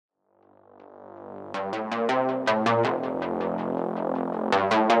What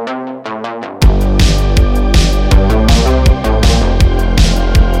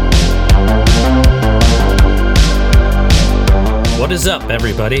is up,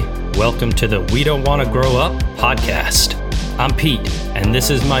 everybody? Welcome to the We Don't Want to Grow Up podcast. I'm Pete, and this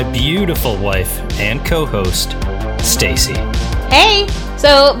is my beautiful wife and co-host, Stacy. Hey!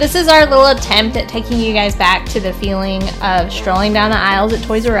 So this is our little attempt at taking you guys back to the feeling of strolling down the aisles at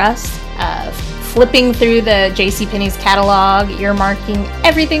Toys R Us, of flipping through the JCPenney's catalog, earmarking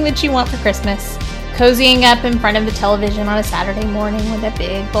everything that you want for Christmas, cozying up in front of the television on a Saturday morning with a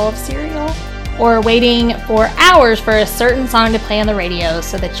big bowl of cereal, or waiting for hours for a certain song to play on the radio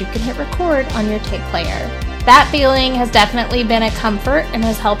so that you can hit record on your tape player. That feeling has definitely been a comfort and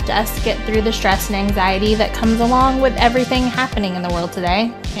has helped us get through the stress and anxiety that comes along with everything happening in the world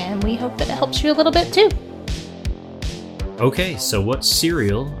today, and we hope that it helps you a little bit too. Okay, so what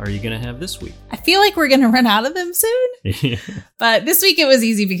cereal are you going to have this week? I feel like we're going to run out of them soon. Yeah. But this week it was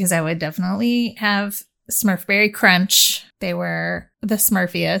easy because I would definitely have Smurfberry Crunch. They were the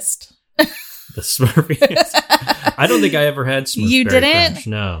Smurfiest. The Smurfiest. I don't think I ever had Smurfberry You didn't? Crunch,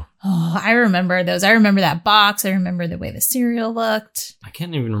 no. Oh, I remember those. I remember that box. I remember the way the cereal looked. I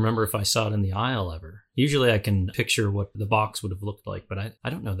can't even remember if I saw it in the aisle ever. Usually I can picture what the box would have looked like, but I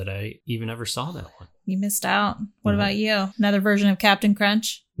don't know that I even ever saw that one. You missed out. What about you? Another version of Captain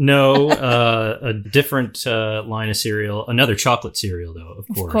Crunch? No, a different line of cereal. Another chocolate cereal, though, of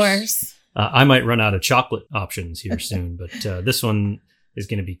course. Of course. I might run out of chocolate options here soon, but this one is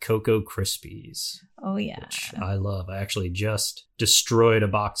going to be Cocoa Krispies. Oh, yeah. Which I love. I actually just destroyed a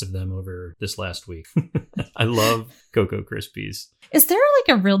box of them over this last week. I love Cocoa Krispies. Is there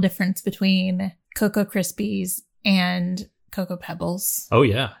like a real difference between Cocoa Krispies and Cocoa Pebbles? Oh,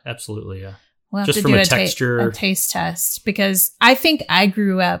 yeah, absolutely, yeah. We'll have Just to from do a texture. a taste test because I think I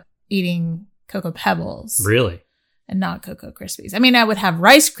grew up eating Cocoa Pebbles. Really? And not Cocoa Krispies. I mean, I would have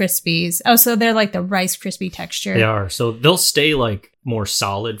Rice Krispies. Oh, so they're like the Rice Krispie texture. They are. So they'll stay like more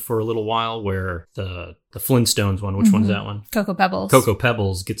solid for a little while, where the Flintstones one, which one's that one? Cocoa Pebbles. Cocoa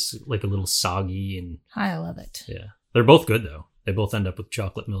Pebbles gets like a little soggy, and I love it. yeah. They're both good though. They both end up with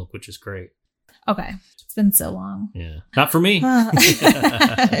chocolate milk, which is great. Okay. It's been so long. Yeah. Not for me.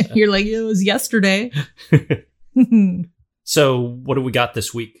 You're like, it was yesterday. So what do we got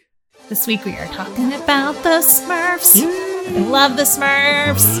this week? This week we are talking about the Smurfs. I love the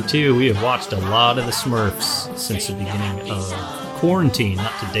Smurfs. Me too. We have watched a lot of the Smurfs since the beginning of quarantine.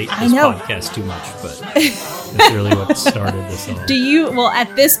 Not to date this podcast too much, but that's really what started this all. Well,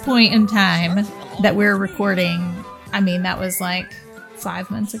 at this point in time that we're recording, I mean, that was like 5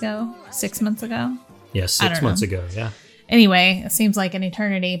 months ago, 6 months ago. Yeah, 6 months ago, yeah. Anyway, it seems like an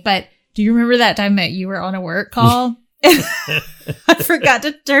eternity, but do you remember that time that you were on a work call? I forgot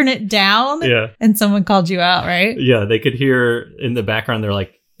to turn it down. Yeah. And someone called you out, right? Yeah, they could hear in the background, they're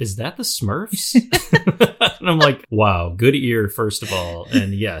like, is that the Smurfs? And I'm like, wow, good ear, first of all.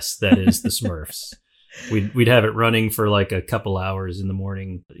 And yes, that is the Smurfs. We'd have it running for like a couple hours in the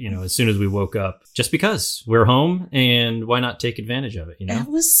morning, as soon as we woke up, just because we're home and why not take advantage of it, It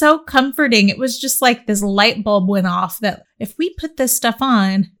was so comforting. It was just like this light bulb went off that if we put this stuff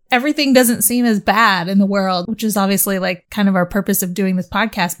on, everything doesn't seem as bad in the world, which is obviously like kind of our purpose of doing this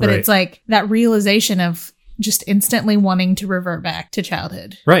podcast. But It's like that realization of just instantly wanting to revert back to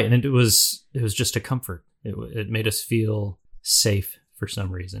childhood. Right. And it was just a comfort. It made us feel safe for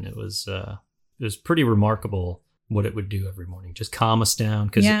some reason. It was pretty remarkable what it would do every morning. Just calm us down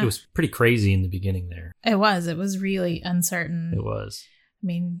because it was pretty crazy in the beginning there. It was really uncertain. It was. I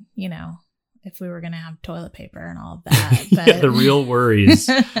mean, if we were going to have toilet paper and all of that. But yeah, the real worries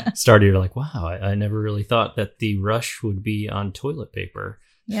started. You're like, wow, I never really thought that the rush would be on toilet paper.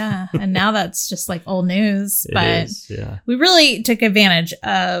 Yeah. And now that's just like old news. But yeah. We really took advantage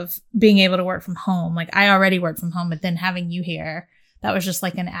of being able to work from home. Like I already worked from home, but then having you here, that was just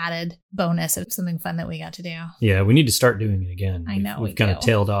like an added bonus of something fun that we got to do. Yeah, we need to start doing it again. I know we've kind of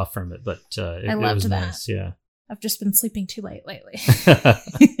tailed off from it, but it was that. Nice. Yeah. I've just been sleeping too late lately.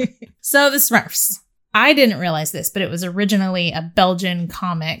 So the Smurfs. I didn't realize this, but it was originally a Belgian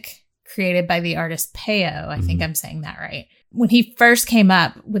comic created by the artist Peyo. I think I'm saying that right. When he first came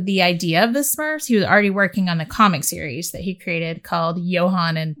up with the idea of the Smurfs, he was already working on the comic series that he created called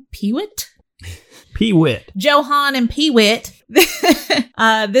Johan and Peewit. Peewit. Johan and Peewit.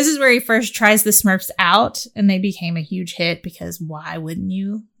 This is where he first tries the Smurfs out, and they became a huge hit because why wouldn't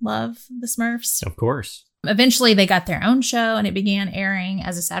you love the Smurfs? Of course. Eventually, they got their own show, and it began airing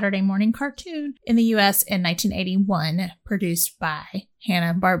as a Saturday morning cartoon in the U.S. in 1981, produced by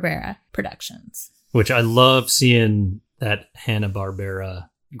Hanna-Barbera Productions. Which I love seeing that Hanna-Barbera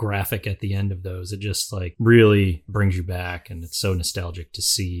graphic at the end of those. It just like really brings you back, and it's so nostalgic to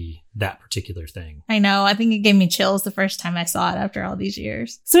see that particular thing. I know. I think it gave me chills the first time I saw it after all these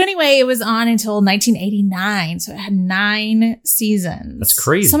years. So anyway, it was on until 1989. So it had 9 seasons. That's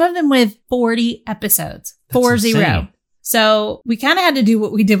crazy. Some of them with 40 episodes. That's 40. insane. So we kind of had to do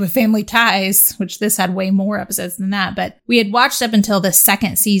what we did with Family Ties, which this had way more episodes than that. But we had watched up until the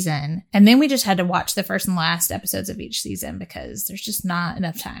 2nd season. And then we just had to watch the first and last episodes of each season because there's just not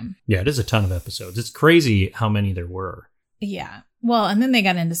enough time. Yeah, it is a ton of episodes. It's crazy how many there were. Yeah. Well, and then they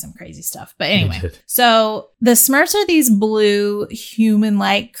got into some crazy stuff. But anyway, so the Smurfs are these blue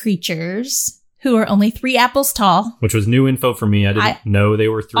human-like creatures who are only 3 apples tall. Which was new info for me. I didn't know they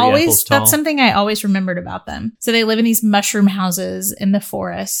were 3 apples tall. That's something I always remembered about them. So they live in these mushroom houses in the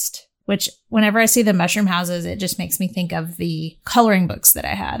forest, which whenever I see the mushroom houses, it just makes me think of the coloring books that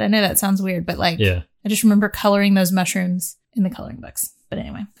I had. I know that sounds weird, but like, I just remember coloring those mushrooms in the coloring books. But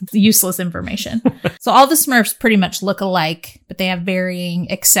anyway, it's useless information. So all the Smurfs pretty much look alike, but they have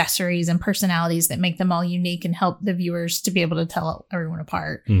varying accessories and personalities that make them all unique and help the viewers to be able to tell everyone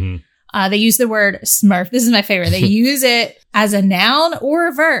apart. Mm-hmm. They use the word Smurf. This is my favorite. They use it as a noun or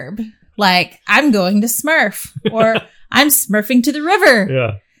a verb. Like, I'm going to Smurf or I'm smurfing to the river.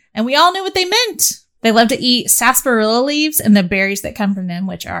 Yeah. And we all knew what they meant. They love to eat sarsaparilla leaves and the berries that come from them,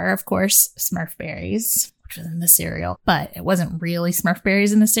 which are, of course, Smurf berries, which was in the cereal. But it wasn't really Smurf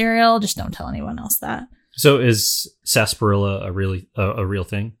berries in the cereal. Just don't tell anyone else that. So is sarsaparilla a real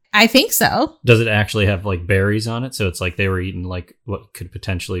thing? I think so. Does it actually have like berries on it? So it's like they were eating like what could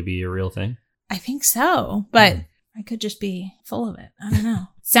potentially be a real thing? I think so, but I could just be full of it. I don't know.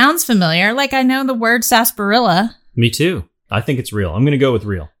 Sounds familiar. Like I know the word sarsaparilla. Me too. I think it's real. I'm going to go with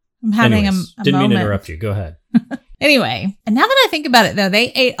real. I'm having a didn't moment. mean to interrupt you. Go ahead. Anyway, and now that I think about it though,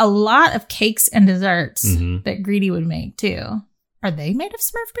 they ate a lot of cakes and desserts that Greedy would make too. Are they made of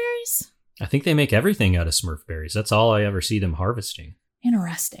Smurf berries? I think they make everything out of Smurf berries. That's all I ever see them harvesting.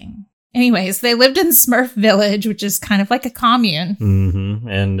 Interesting. Anyways, they lived in Smurf Village, which is kind of like a commune. Mm-hmm.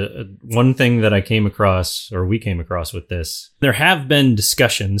 And one thing that we came across with this, there have been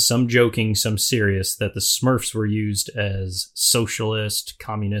discussions, some joking, some serious, that the Smurfs were used as socialist,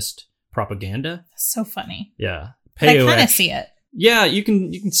 communist propaganda. So funny. Yeah. I kind of see it. Yeah, you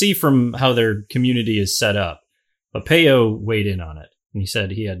can see from how their community is set up. But Peyo weighed in on it, and he said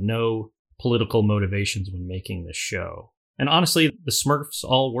he had no political motivations when making this show. And honestly, the Smurfs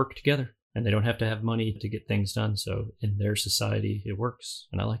all work together, and they don't have to have money to get things done. So in their society, it works,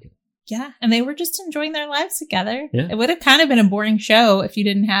 and I like it. Yeah, and they were just enjoying their lives together. Yeah. It would have kind of been a boring show if you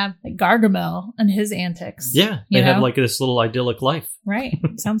didn't have like Gargamel and his antics. Yeah, they have like this little idyllic life. Right.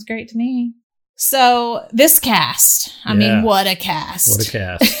 Sounds great to me. So this cast, I mean, what a cast. What a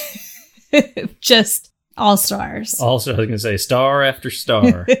cast. Just all stars. Also, I was going to say star after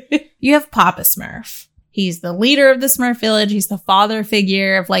star. You have Papa Smurf. He's the leader of the Smurf village. He's the father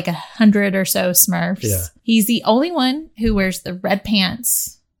figure of like 100 or so Smurfs. Yeah. He's the only one who wears the red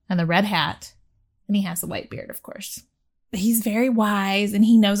pants and the red hat. And he has the white beard, of course. But he's very wise and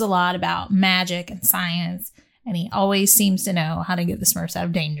he knows a lot about magic and science. And he always seems to know how to get the Smurfs out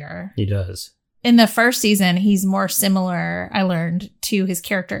of danger. He does. In the first season, he's more similar, I learned, to his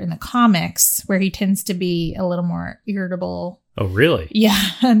character in the comics, where he tends to be a little more irritable. Oh, really? Yeah.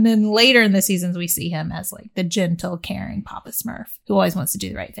 And then later in the seasons, we see him as like the gentle, caring Papa Smurf who always wants to do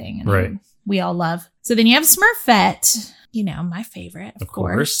the right thing. And right. We all love. So then you have Smurfette, you know, my favorite, of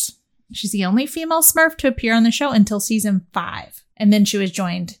course. She's the only female Smurf to appear on the show until season 5. And then she was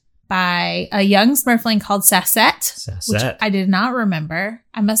joined by a young Smurfling called Sassette, which I did not remember.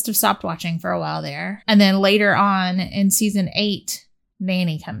 I must have stopped watching for a while there. And then later on in season 8,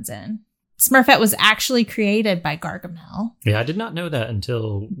 Nanny comes in. Smurfette was actually created by Gargamel. Yeah, I did not know that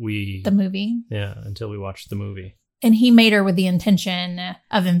until the movie. Yeah, until we watched the movie. And he made her with the intention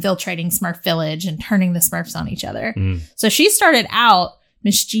of infiltrating Smurf Village and turning the Smurfs on each other. So she started out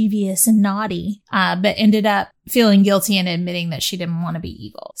mischievous and naughty, but ended up feeling guilty and admitting that she didn't want to be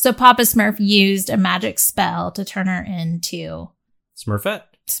evil. So Papa Smurf used a magic spell to turn her into Smurfette.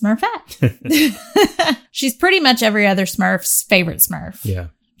 She's pretty much every other Smurf's favorite Smurf. Yeah.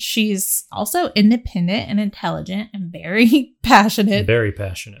 She's also independent and intelligent and very passionate. Very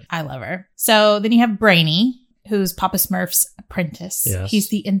passionate. I love her. So then you have Brainy, who's Papa Smurf's apprentice. Yes. He's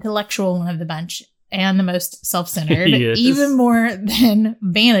the intellectual one of the bunch and the most self-centered, even more than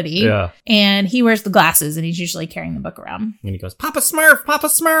Vanity. Yeah. And he wears the glasses and he's usually carrying the book around. And he goes, Papa Smurf, Papa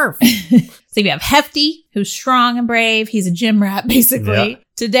Smurf. So you have Hefty, who's strong and brave. He's a gym rat, basically. Yeah.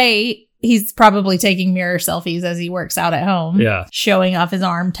 Today, He's probably taking mirror selfies as he works out at home. Yeah. Showing off his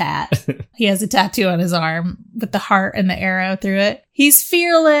arm tat. He has a tattoo on his arm with the heart and the arrow through it. He's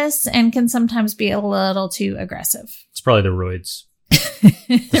fearless and can sometimes be a little too aggressive. It's probably the roids.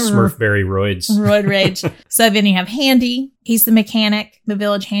 The Smurfberry roids. Roid rage. So then you have Handy. He's the mechanic, the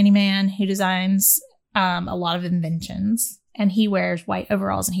village handyman who designs a lot of inventions. And he wears white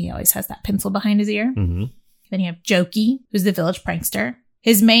overalls and he always has that pencil behind his ear. Mm-hmm. Then you have Jokey, who's the village prankster.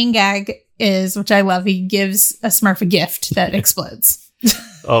 His main gag is, which I love, he gives a Smurf a gift that explodes.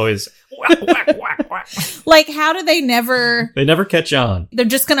 Always. Whack, whack, whack, whack. Like, how do they never... They never catch on. They're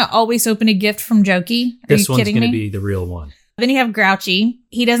just going to always open a gift from Jokey? Are This you one's kidding going to me? be the real one. Then you have Grouchy.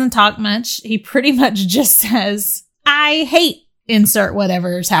 He doesn't talk much. He pretty much just says, I hate insert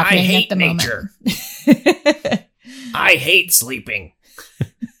whatever's happening at the nature. moment. I hate sleeping.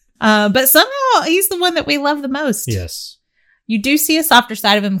 But somehow he's the one that we love the most. Yes. You do see a softer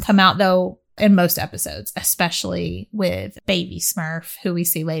side of him come out, though, in most episodes, especially with Baby Smurf, who we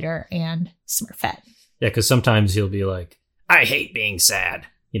see later, and Smurfette. Yeah, because sometimes he'll be like, I hate being sad.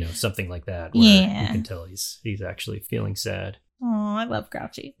 You know, something like that. Where Yeah. you can tell he's actually feeling sad. Oh, I love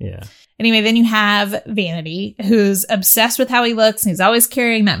Grouchy. Yeah. Anyway, then you have Vanity, who's obsessed with how he looks, and he's always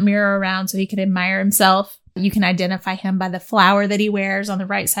carrying that mirror around so he can admire himself. You can identify him by the flower that he wears on the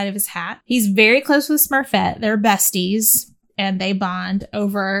right side of his hat. He's very close with Smurfette. They're besties, and they bond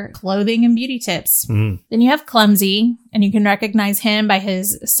over clothing and beauty tips. Mm. Then you have Clumsy, and you can recognize him by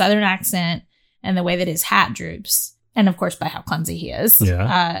his southern accent and the way that his hat droops. And of course, by how clumsy he is.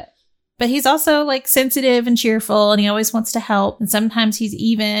 Yeah. But he's also like sensitive and cheerful, and he always wants to help. And sometimes he's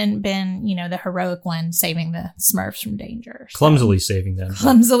even been, you know, the heroic one saving the Smurfs from danger. So- Clumsily saving them.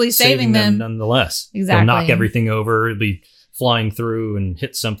 Clumsily saving them. Nonetheless. Exactly. He'll knock everything over. It'll be flying through and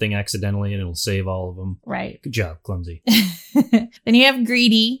hit something accidentally, and it'll save all of them. Right. Good job, Clumsy. Then you have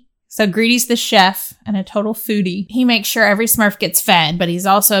Greedy. So Greedy's the chef and a total foodie. He makes sure every Smurf gets fed, but he's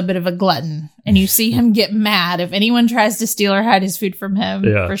also a bit of a glutton. And you see him get mad if anyone tries to steal or hide his food from him,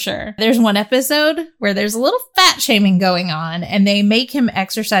 Yeah. for sure. There's one episode where there's a little fat shaming going on, and they make him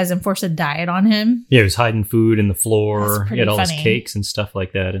exercise and force a diet on him. Yeah, he was hiding food in the floor. That's He pretty had all his funny. cakes and stuff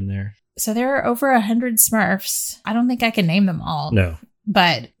like that in there. So there are over 100 Smurfs. I don't think I can name them all. No.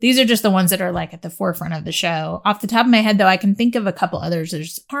 But these are just the ones that are like at the forefront of the show. Off the top of my head, though, I can think of a couple others.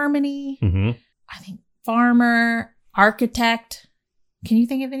 There's Harmony, Mm-hmm. I think Farmer, Architect. Can you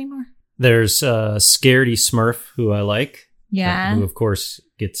think of any more? There's Scaredy Smurf, who I like. Yeah. Who, of course,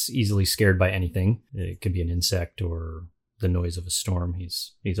 gets easily scared by anything. It could be an insect or the noise of a storm.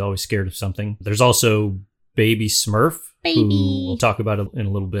 He's always scared of something. There's also Baby Smurf, Baby. who we'll talk about in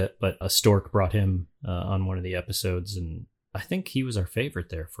a little bit, but a stork brought him on one of the episodes, and I think he was our favorite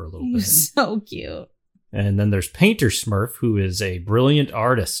there for a little bit. He's so cute. And then there's Painter Smurf, who is a brilliant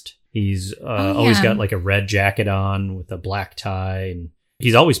artist. He's always yeah. got like a red jacket on with a black tie, and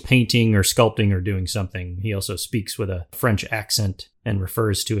he's always painting or sculpting or doing something. He also speaks with a French accent and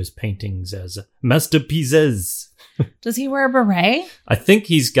refers to his paintings as masterpieces. Does he wear a beret? I think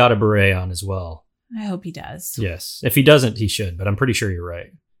he's got a beret on as well. I hope he does. Yes. If he doesn't, he should, but I'm pretty sure you're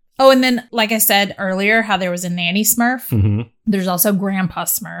right. Oh, and then, like I said earlier, how there was a nanny Smurf. Mm-hmm. There's also Grandpa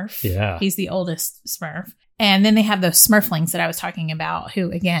Smurf. Yeah. He's the oldest Smurf. And then they have those Smurflings that I was talking about,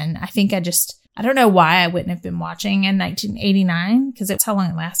 who, again, I think I don't know why I wouldn't have been watching in 1989, because it's how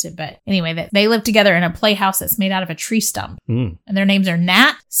long it lasted. But anyway, they live together in a playhouse that's made out of a tree stump. Mm. And their names are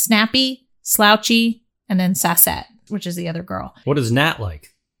Nat, Snappy, Slouchy, and then Sassette, which is the other girl. What is Nat like?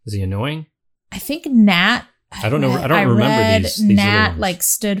 Is he annoying? I think Nat. I don't know. I don't remember read these little Nat ones. like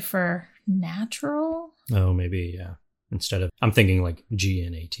stood for natural. Oh, maybe, yeah. Instead of, I'm thinking like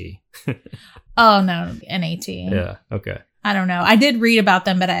GNAT. Oh no, NAT. Yeah, okay. I don't know. I did read about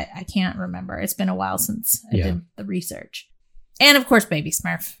them, but I can't remember. It's been a while since I Yeah. did the research. And of course, Baby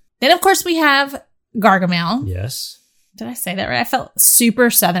Smurf. Then of course we have Gargamel. Yes. Did I say that right? I felt super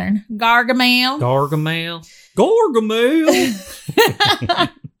Southern. Gargamel. Gargamel. Gargamel.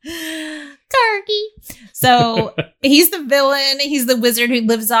 Gargy. So he's the villain. He's the wizard who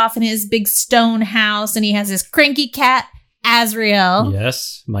lives off in his big stone house, and he has his cranky cat, Azrael.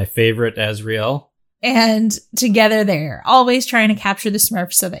 Yes, my favorite Azrael. And together they're always trying to capture the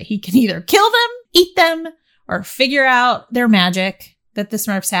Smurfs so that he can either kill them, eat them, or figure out their magic that the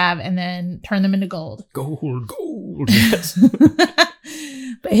Smurfs have and then turn them into gold. Gold. Yes.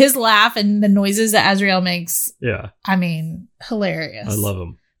 But his laugh and the noises that Azrael makes, Yeah, I mean, hilarious. I love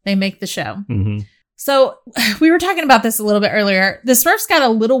him. They make the show. Mm-hmm. So we were talking about this a little bit earlier. The Smurfs got a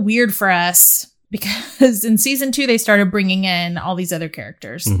little weird for us because in season 2, they started bringing in all these other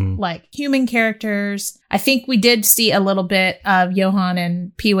characters, like human characters. I think we did see a little bit of Johan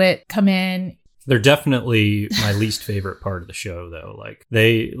and Peewit come in. They're definitely my least favorite part of the show, though. Like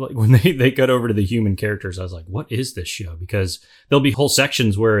when they got over to the human characters, I was like, what is this show? Because there'll be whole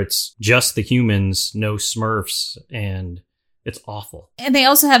sections where it's just the humans, no Smurfs, and it's awful. And they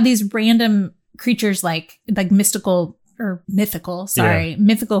also have these random creatures like mythical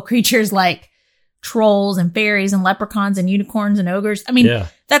creatures like trolls and fairies and leprechauns and unicorns and ogres. I mean,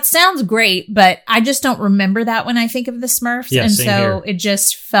 that sounds great, but I just don't remember that when I think of the Smurfs. Yeah, and same so here. It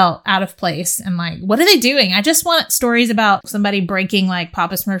just felt out of place. And like, what are they doing? I just want stories about somebody breaking like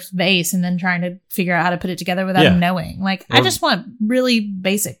Papa Smurf's vase and then trying to figure out how to put it together without him knowing. Like, I just want really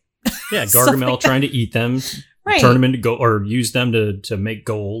basic. Yeah, Gargamel like trying to eat them. Right. Turn them into gold, or use them to make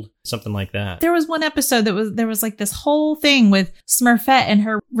gold, something like that. There was one episode there was like this whole thing with Smurfette and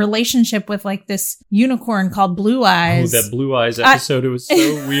her relationship with like this unicorn called Blue Eyes. Oh, that Blue Eyes episode, it was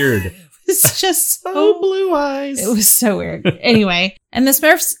so weird. It's just so Blue Eyes. It was so weird. Anyway, and the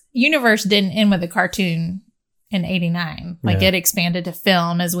Smurfs universe didn't end with a cartoon in 89. Like it expanded to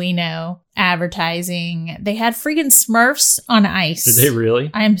film, as we know, advertising. They had freaking Smurfs on Ice. Did they really?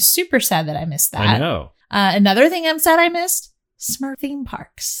 I am super sad that I missed that. I know. Another thing I'm sad I missed, Smurf theme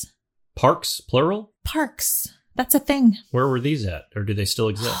parks. Parks, plural? Parks. That's a thing. Where were these at? Or do they still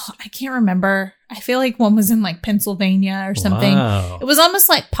exist? Oh, I can't remember. I feel like one was in like Pennsylvania or something. Wow. It was almost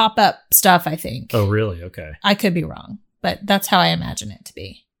like pop-up stuff, I think. Oh, really? Okay. I could be wrong, but that's how I imagine it to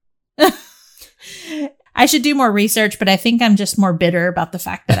be. I should do more research, but I think I'm just more bitter about the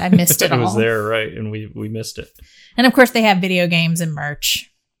fact that I missed it all. It was there, right? And we missed it. And of course, they have video games and merch,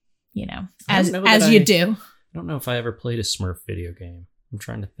 you know, as you do. I don't know if I ever played a Smurf video game. I'm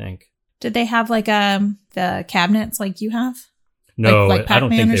trying to think. Did they have like the cabinets like you have? No, like I don't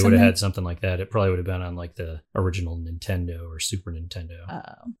think Pac-Man or they would have something? had something like that. It probably would have been on like the original Nintendo or Super Nintendo.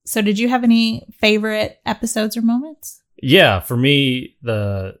 So did you have any favorite episodes or moments? Yeah, for me,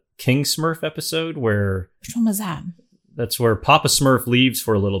 the King Smurf episode where... Which one was that? That's where Papa Smurf leaves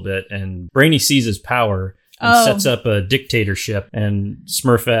for a little bit and Brainy sees his power and sets up a dictatorship, and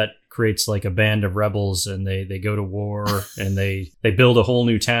Smurfette creates like a band of rebels, and they go to war and they build a whole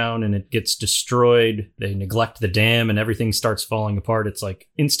new town, and it gets destroyed. They neglect the dam and everything starts falling apart. It's like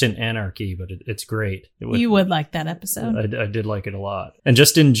instant anarchy, but it's great. You would like that episode. I did like it a lot. And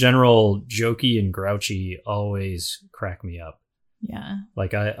just in general, Jokey and Grouchy always crack me up. Yeah.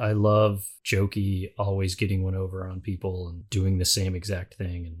 Like I love Jokey always getting one over on people and doing the same exact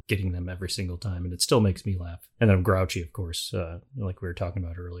thing and getting them every single time. And it still makes me laugh. And then Grouchy, of course, like we were talking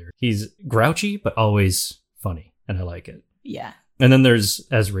about earlier. He's grouchy, but always funny. And I like it. Yeah. And then there's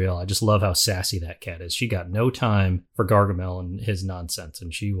Azrael. I just love how sassy that cat is. She got no time for Gargamel and his nonsense.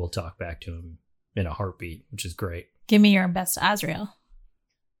 And she will talk back to him in a heartbeat, which is great. Give me your best Azrael.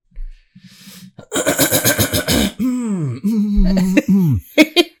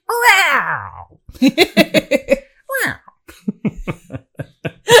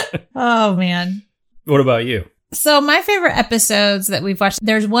 Oh man. What about you? So my favorite episodes that we've watched,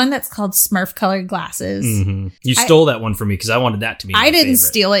 there's one that's called Smurf Colored Glasses. Mm-hmm. You stole that one from me because I wanted that to be my I didn't favorite.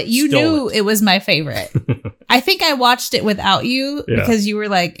 steal it. You knew it was my favorite. I think I watched it without you because you were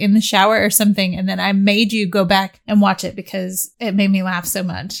like in the shower or something. And then I made you go back and watch it because it made me laugh so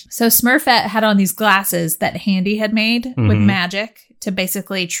much. So Smurfette had on these glasses that Handy had made with magic to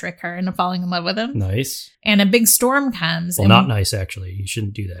basically trick her into falling in love with him. Nice. And a big storm comes. Well, not nice, actually. You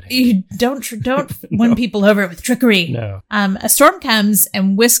shouldn't do that. You don't win people over with trickery. No. A storm comes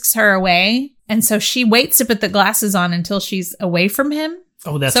and whisks her away. And so she waits to put the glasses on until she's away from him.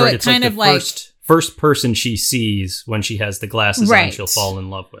 Oh, that's so right. It It's kind like of the first person she sees when she has the glasses on, she'll fall in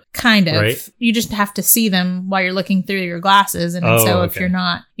love with. Kind of. Right? You just have to see them while you're looking through your glasses. And so if you're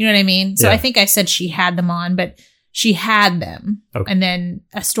not, you know what I mean? So I think I said she had them on, but she had them. Okay. And then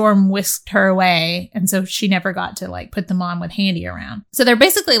a storm whisked her away. And so she never got to like put them on with Handy around. So they're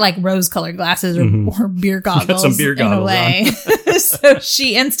basically like rose colored glasses or beer goggles. Got some beer goggles in a way. So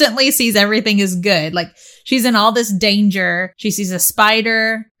she instantly sees everything is good. Like she's in all this danger. She sees a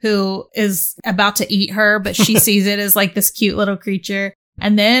spider who is about to eat her, but she sees it as like this cute little creature.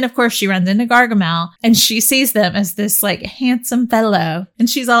 And then, of course, she runs into Gargamel and she sees them as this like handsome fellow. And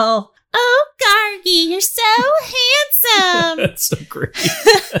she's all, "Oh, Gargy, you're so handsome." That's so great.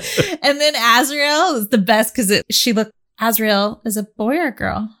 And then Azrael is the best because Azrael is a boy or a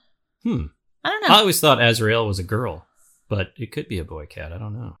girl? I don't know. I always thought Azrael was a girl, but it could be a boy cat. I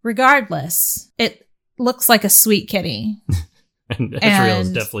don't know. Regardless, it looks like a sweet kitty. And Azrael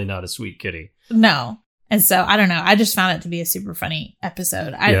is definitely not a sweet kitty. No. And so, I don't know. I just found it to be a super funny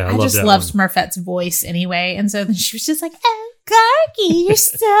episode. I love just that love one. Smurfette's voice anyway. And so then she was just like, oh, Gargi, you're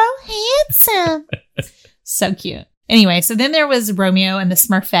so handsome. So cute. Anyway, so then there was Romeo and the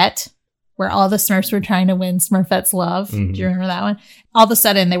Smurfette, where all the Smurfs were trying to win Smurfette's love. Mhm. Do you remember that one? All of a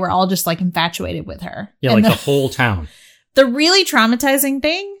sudden, they were all just like infatuated with her. Yeah, And like the whole town. the really traumatizing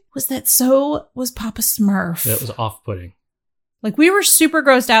thing was that so was Papa Smurf. That was off-putting. Like, we were super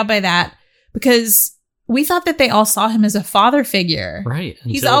grossed out by that because we thought that they all saw him as a father figure. Right.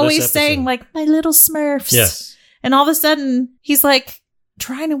 He's until always this saying, episode. like, my little Smurfs. Yes. And all of a sudden, he's like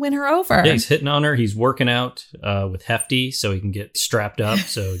trying to win her over. Yeah, he's hitting on her. He's working out with Hefty so he can get strapped up.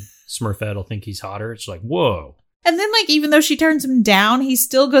 So Smurfette will think he's hotter. It's like, whoa. And then, like, even though she turns him down, he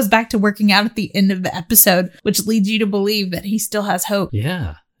still goes back to working out at the end of the episode, which leads you to believe that he still has hope.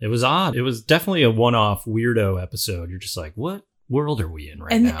 Yeah, it was odd. It was definitely a one-off weirdo episode. You're just like, what world are we in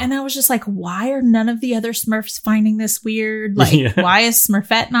right now? And I was just like, why are none of the other Smurfs finding this weird? Like, Yeah. why is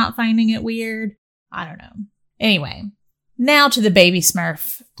Smurfette not finding it weird? I don't know. Anyway, now to the baby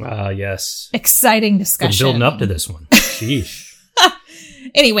Smurf. Yes. Exciting Been discussion. building up to this one. Sheesh.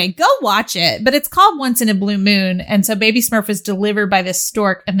 Anyway, go watch it. But it's called Once in a Blue Moon. And so Baby Smurf is delivered by this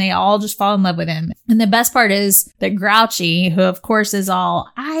stork and they all just fall in love with him. And the best part is that Grouchy, who of course is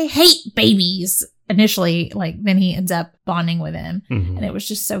all, I hate babies initially, like then he ends up bonding with him. Mhm. And it was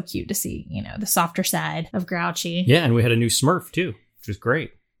just so cute to see, you know, the softer side of Grouchy. Yeah, and we had a new Smurf too, which was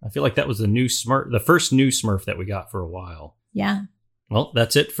great. I feel like that was the first new Smurf that we got for a while. Yeah. Well,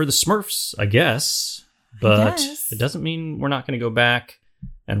 that's it for the Smurfs, I guess. But guess. it doesn't mean we're not going to go back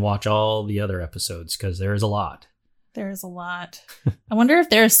and watch all the other episodes because there is a lot. There's a lot. I wonder if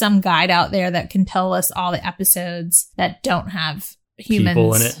there's some guide out there that can tell us all the episodes that don't have humans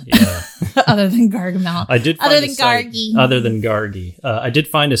People in it. Yeah. other than Gargamel. I did find Other a than site- Gargi. Other than Gargi. I did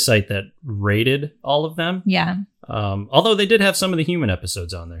find a site that rated all of them. Yeah. Although they did have some of the human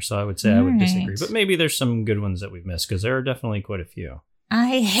episodes on there, so I would say I would disagree. Right. But maybe there's some good ones that we've missed because there are definitely quite a few.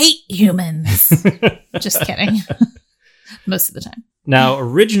 I hate humans. Just kidding. Most of the time. Now,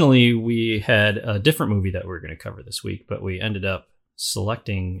 originally we had a different movie that we were going to cover this week, but we ended up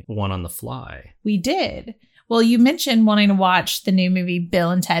selecting one on the fly. We did. Well, you mentioned wanting to watch the new movie Bill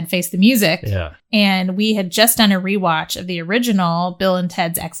and Ted Face the Music. Yeah. And we had just done a rewatch of the original Bill and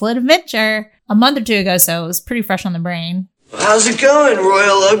Ted's Excellent Adventure a month or two ago, so it was pretty fresh on the brain. How's it going,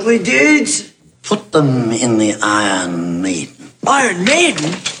 Royal Ugly Dudes? Put them in the Iron Maiden. Iron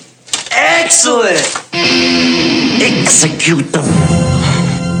Maiden? Excellent! Execute them.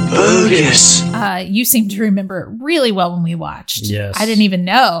 Bogus. You seem to remember it really well when we watched. Yes. I didn't even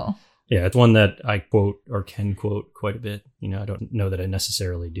know. Yeah, it's one that I quote or can quote quite a bit. You know, I don't know that I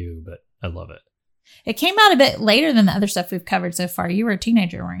necessarily do, but I love it. It came out a bit later than the other stuff we've covered so far. You were a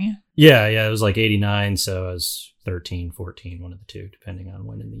teenager, weren't you? Yeah, it was like 89, so I was 13, 14, one of the two, depending on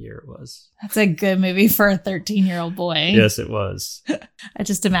when in the year it was. That's a good movie for a 13-year-old boy. Yes, it was. I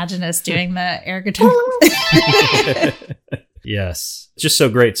just imagine us doing the air guitar. Yes. Just so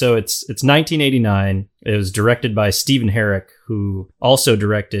great. So it's 1989. It was directed by Stephen Herrick, who also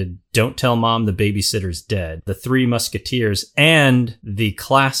directed Don't Tell Mom the Babysitter's Dead, The Three Musketeers, and the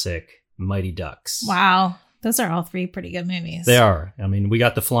classic Mighty Ducks. Wow. Those are all three pretty good movies. They are. I mean, we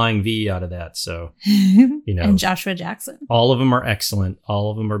got the flying V out of that, so, you know. And Joshua Jackson. All of them are excellent.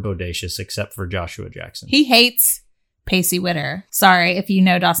 All of them are bodacious, except for Joshua Jackson. He hates Pacey Witter. Sorry if you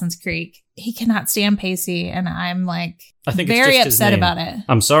know Dawson's Creek. He cannot stand Pacey, and I'm like I think it's very just his upset name. about it.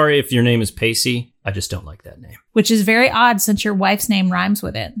 I'm sorry if your name is Pacey. I just don't like that name. Which is very odd since your wife's name rhymes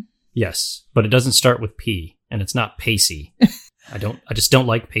with it. Yes, but it doesn't start with P, and it's not Pacey. I just don't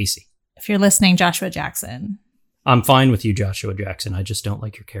like Pacey. If you're listening, Joshua Jackson. I'm fine with you, Joshua Jackson. I just don't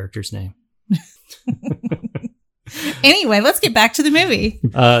like your character's name. Anyway, let's get back to the movie.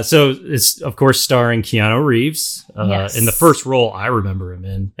 So it's, of course, starring Keanu Reeves. Yes. In the first role I remember him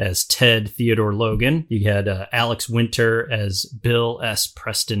in as Ted Theodore Logan. You had Alex Winter as Bill S.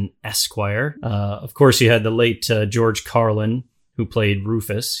 Preston Esquire. Of course, you had the late George Carlin, who played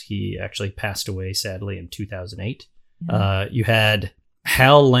Rufus. He actually passed away, sadly, in 2008. You had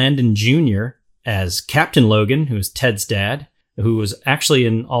Hal Landon Jr. as Captain Logan, who is Ted's dad, who was actually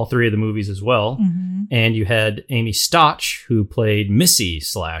in all three of the movies as well. Mm-hmm. And you had Amy Stotch, who played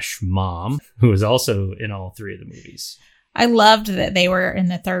Missy/Mom, who was also in all three of the movies. I loved that they were in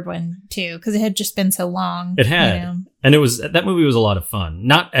the third one too, because it had just been so long. It had. you know. And that movie was a lot of fun.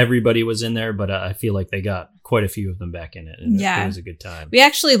 Not everybody was in there, but I feel like they got quite a few of them back in it. And Yeah. it was a good time. We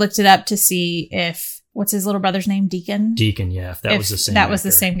actually looked it up to see if, what's his little brother's name? Deacon? Deacon, yeah, if that was the same. That was the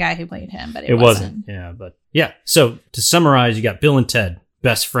actor. same guy who played him, but It wasn't. Yeah, but yeah. So to summarize, you got Bill and Ted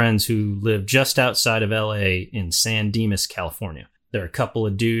best friends who live just outside of LA in San Dimas, California. They're a couple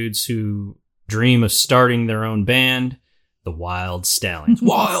of dudes who dream of starting their own band, the Wild Stallions.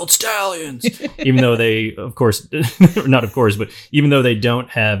 Wild Stallions! Even though they, of course, not of course, but even though they don't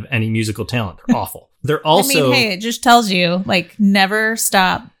have any musical talent, they're awful. They're also... I mean, hey, it just tells you, like, never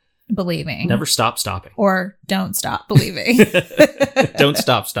stop believing. Never stop stopping. Or don't stop believing. Don't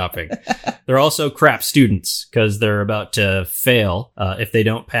stop stopping. They're also crap students because they're about to fail if they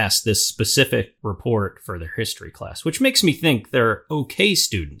don't pass this specific report for their history class, which makes me think they're okay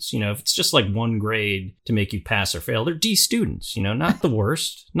students. You know, if it's just like one grade to make you pass or fail, they're D students, you know, not the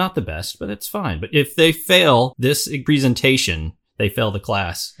worst, not the best, but it's fine. But if they fail this presentation, they fail the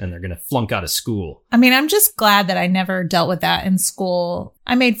class and they're going to flunk out of school. I mean, I'm just glad that I never dealt with that in school.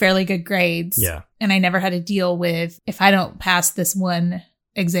 I made fairly good grades. Yeah. And I never had to deal with, if I don't pass this one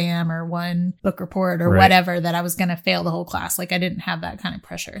exam or one book report or Right. whatever, that I was going to fail the whole class. Like, I didn't have that kind of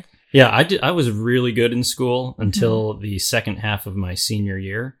pressure. Yeah, I was really good in school until the second half of my senior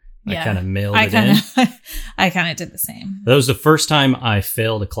year. I kind of mailed it in. I kind of did the same. That was the first time I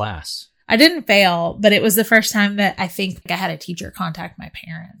failed a class. I didn't fail, but it was the first time that I think I had a teacher contact my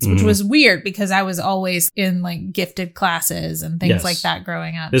parents, which Mhm. was weird because I was always in like gifted classes and things Yes. like that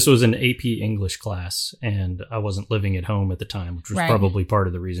growing up. This was an AP English class, and I wasn't living at home at the time, which was Right. probably part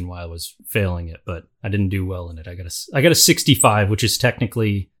of the reason why I was failing it. But I didn't do well in it. I got a 65, which is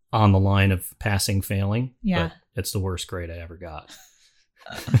technically on the line of passing, failing. Yeah. But it's the worst grade I ever got.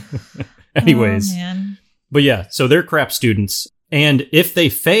 Anyways, Oh, man. but yeah, so they're crap students. And if they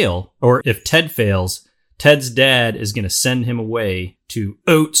fail, or if Ted fails, Ted's dad is going to send him away to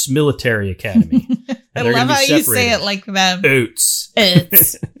Oates Military Academy. I They're love gonna how be you say separated. it like them. Oates.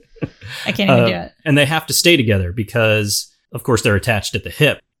 It's. I can't even do it. And they have to stay together because, of course, they're attached at the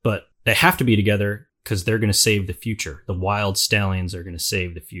hip, but they have to be together because they're going to save the future. The Wild Stallions are going to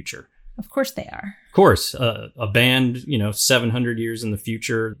save the future. Of course they are. Of course, a band, 700 years in the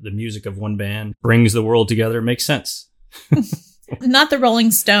future, the music of one band brings the world together. It makes sense. Not the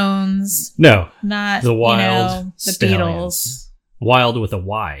Rolling Stones. No, Not the Wild the Stallions. Beatles. Wild with a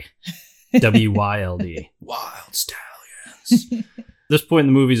Y. WYLD. Wild Stallions. This point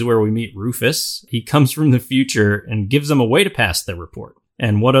in the movie is where we meet Rufus. He comes from the future and gives them a way to pass their report.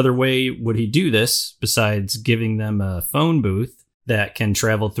 And what other way would he do this besides giving them a phone booth that can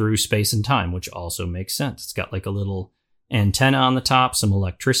travel through space and time, which also makes sense. It's got like a little antenna on the top, some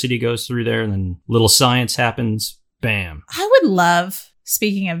electricity goes through there, and then little science happens. Bam. I would love,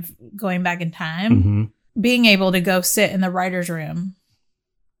 speaking of going back in time, hmm being able to go sit in the writer's room.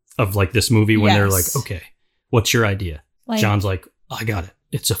 Of like this movie when they're Yes. like, okay, what's your idea? Like, John's like, I got it.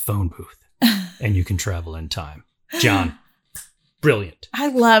 It's a phone booth and you can travel in time. John, brilliant. I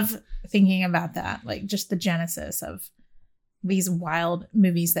love thinking about that. Like just the genesis of these wild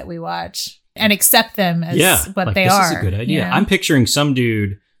movies that we watch and accept them as what like, they this are. is a good idea. you know? I'm picturing some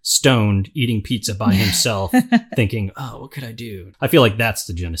dude stoned eating pizza by himself thinking, oh, what could I do? I feel like that's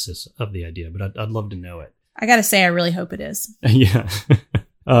the genesis of the idea, but I'd love to know it. I got to say, I really hope it is. Yeah.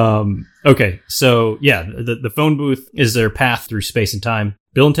 Okay. So yeah, the phone booth is their path through space and time.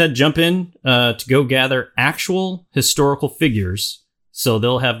 Bill and Ted jump in to go gather actual historical figures, so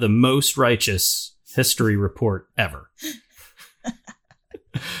they'll have the most righteous history report ever.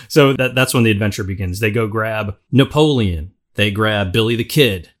 So that's when the adventure begins. They go grab Napoleon. They grab Billy the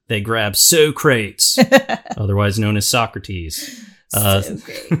Kid. They grab Socrates, otherwise known as Socrates. So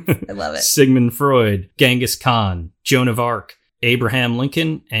great. I love it. Sigmund Freud, Genghis Khan, Joan of Arc, Abraham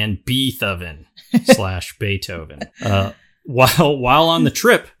Lincoln, and Beethoven / Beethoven. While on the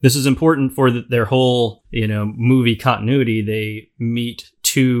trip, this is important for their whole, movie continuity. They meet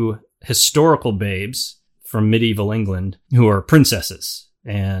two historical babes from medieval England who are princesses.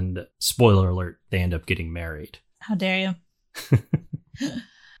 And spoiler alert, they end up getting married. How dare you?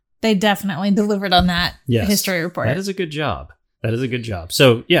 They definitely delivered on that history report. That is a good job.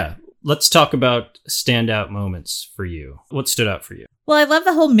 So yeah, let's talk about standout moments for you. What stood out for you? Well, I love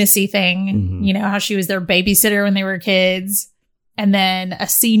the whole Missy thing. Mhm. You know, how she was their babysitter when they were kids and then a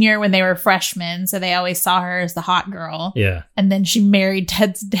senior when they were freshmen. So they always saw her as the hot girl. Yeah. And then she married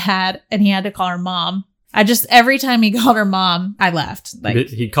Ted's dad and he had to call her mom. Every time he called her mom, I laughed. Like,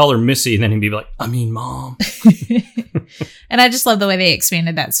 He'd call her Missy and then he'd be like, I mean, Mom. and I just love the way they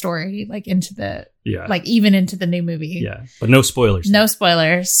expanded that story, like into the, Yeah. like even into the new movie. Yeah. But no spoilers. No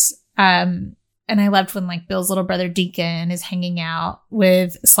spoilers. And I loved when like Bill's little brother Deacon is hanging out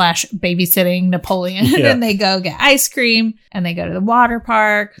with / babysitting Napoleon Yeah. and they go get ice cream and they go to the water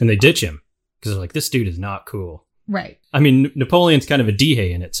park. And they ditch him because they're like, this dude is not cool. Right. I mean, Napoleon's kind of a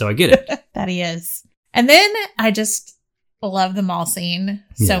D-hay in it, so I get it. That he is. And then love the mall scene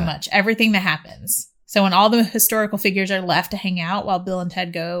so Yeah. much. Everything that happens. So when all the historical figures are left to hang out while Bill and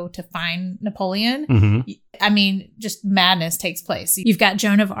Ted go to find Napoleon, Mhm. I mean, just madness takes place. You've got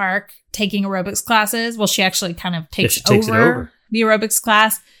Joan of Arc taking aerobics classes. Well, she actually kind of takes, she takes it over. the aerobics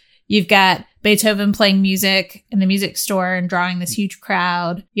class. You've got Beethoven playing music in the music store and drawing this huge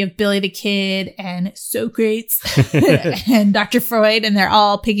crowd. You have Billy the Kid and Socrates and Dr. Freud, and they're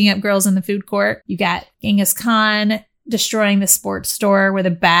all picking up girls in the food court. You got Genghis Khan destroying the sports store with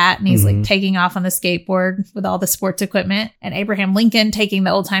a bat, and he's like taking off on the skateboard with all the sports equipment, and Abraham Lincoln taking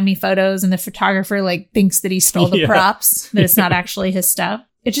the old-timey photos, and the photographer like thinks that he stole the props, that it's not actually his stuff.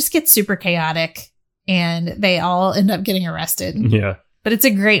 It just gets super chaotic, and they all end up getting arrested. Yeah, But it's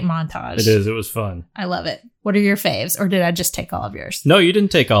a great montage. it is. It was fun. I love it. What are your faves? Or did I just take all of yours? No, you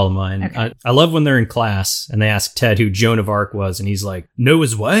didn't take all of mine. Okay. I love when they're in class and they ask Ted who Joan of Arc was, and he's like,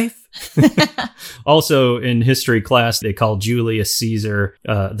 "Noah's wife?" Also, in history class, they call Julius Caesar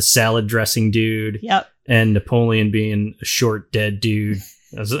the salad dressing dude, Yep. and Napoleon being a short, dead dude.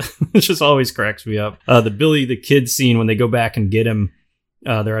 It just always cracks me up. The Billy the Kid scene, when they go back and get him,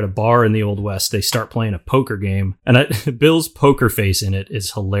 they're at a bar in the Old West. They start playing a poker game, and Bill's poker face in it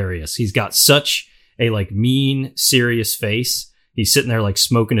is hilarious. He's got such a like mean, serious face. He's sitting there like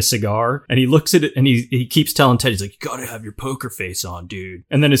smoking a cigar, and he looks at it, and he keeps telling Ted, he's like, "You gotta have your poker face on, dude."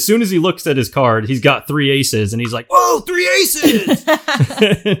 And then as soon as he looks at his card, he's got 3 aces, and he's like, "Whoa, 3 aces!"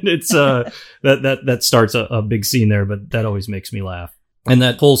 And it's that starts a big scene there, but that always makes me laugh. And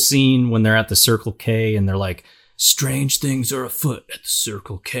that whole scene when they're at the Circle K and they're like, "Strange things are afoot at the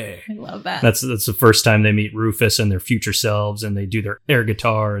Circle K." I love that. That's the first time they meet Rufus and their future selves, and they do their air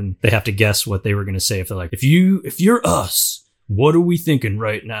guitar, and they have to guess what they were going to say. If they're like, if you're us, what are we thinking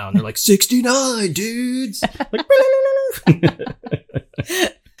right now? And they're like, 69, dudes. Like,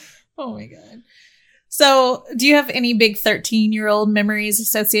 Oh my God. So do you have any big 13-year-old memories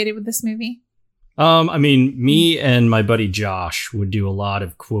associated with this movie? I mean, me and my buddy Josh would do a lot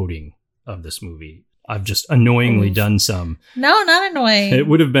of quoting of this movie. I've just annoyingly done some. No, not annoying. It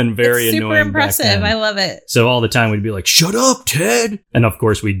would have been very it's annoying. super impressive. Back then. I love it. So all the time we'd be like, "Shut up, Ted." And of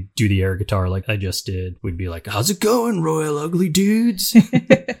course we'd do the air guitar like I just did. We'd be like, "How's it going, Royal Ugly Dudes?"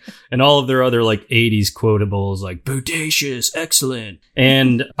 And all of their other like 80s quotables like bodacious, excellent.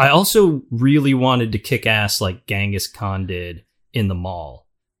 And I also really wanted to kick ass like Genghis Khan did in the mall.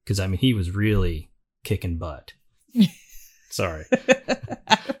 Because I mean, he was really kicking butt. Sorry.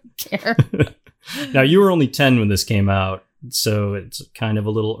 I don't care. Now, you were only 10 when this came out, so it's kind of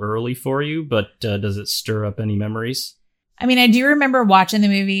a little early for you, but does it stir up any memories? I mean, I do remember watching the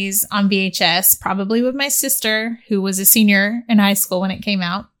movies on VHS, probably with my sister, who was a senior in high school when it came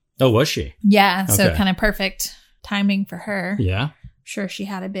out. Oh, was she? Yeah, so Okay. kind of perfect timing for her. Yeah. Sure, she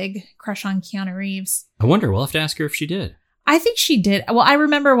had a big crush on Keanu Reeves. I wonder, we'll have to ask her if she did. I think she did. Well, I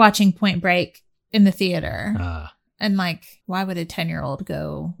remember watching Point Break in the theater. And like, why would a 10-year-old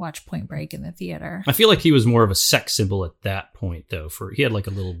go watch Point Break in the theater? I feel like he was more of a sex symbol at that point, though. He had like a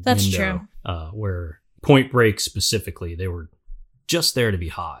little That's window where Point Break specifically, they were just there to be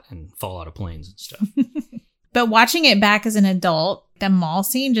hot and fall out of planes and stuff. But watching it back as an adult, the mall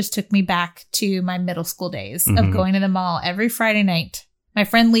scene just took me back to my middle school days of going to the mall every Friday night. My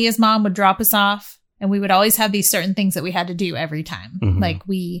friend Leah's mom would drop us off, and we would always have these certain things that we had to do every time. Like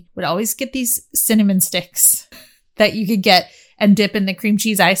we would always get these cinnamon sticks that you could get and dip in the cream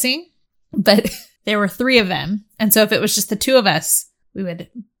cheese icing. But there were 3 of them. And so if it was just the 2 of us, we would,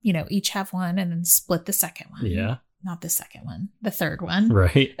 each have one and then split the second one. Yeah. Not the second one, the third one.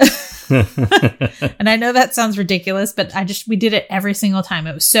 Right. And I know that sounds ridiculous, but we did it every single time.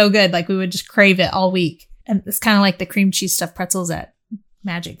 It was so good. Like we would just crave it all week. And it's kind of like the cream cheese stuffed pretzels at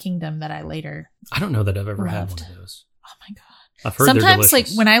Magic Kingdom that I later. I don't know that I've ever had Loved. one of those. Oh my God. I've heard they're Sometimes like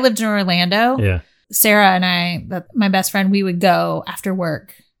delicious. when I lived in Orlando, Yeah. Sarah and I, my best friend, we would go after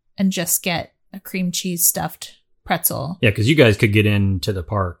work and just get a cream cheese stuffed pretzel. Yeah, because you guys could get into the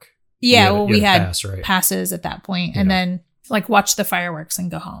park. Yeah, You well, you we a had pass, right? passes at that point, and Yeah. then like watch the fireworks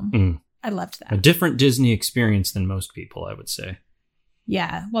and go home. Mm. I loved that. A different Disney experience than most people, I would say.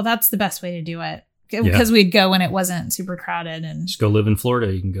 Yeah, well, that's the best way to do it because we'd go when it wasn't super crowded. And Just go live in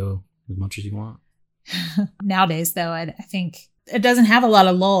Florida. You can go as much as you want. nowadays, though, I think it doesn't have a lot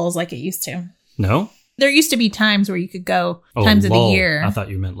of lulls like it used to. No? There used to be times where you could go Oh, times of lull. the year. I thought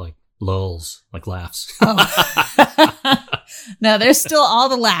you meant like lulls, like laughs. Oh. No, there's still all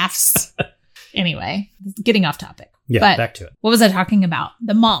the laughs. Anyway, getting off topic. Yeah, But back to it. what was I talking about?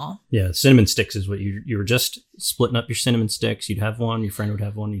 The mall. Yeah, cinnamon sticks is what you were just splitting up your cinnamon sticks. You'd have one, your friend would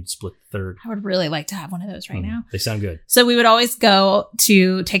have one, you'd split the third. I would really like to have one of those right now. They sound good. So we would always go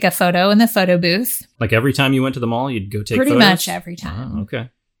to take a photo in the photo booth. Like every time you went to the mall, you'd go take Pretty photos? much every time. Oh, okay.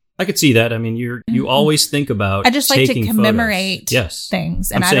 I could see that. I mean, you always think about I just like to taking commemorate photos. Yes.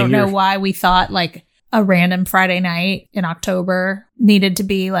 things. And I'm I don't saying know you're- why we thought like a random Friday night in October needed to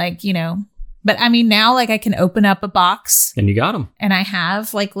be like, you know, but I mean, now like I can open up a box And you got them. and I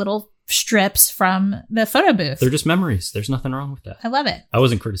have like little strips from the photo booth. They're just memories. There's nothing wrong with that. I love it. I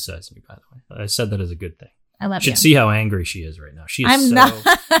wasn't criticizing you, by the way. I said that as a good thing. I love You you. should see how angry she is right now. She is I'm so...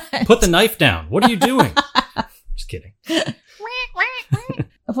 not. Put the knife down. What are you doing? Just kidding.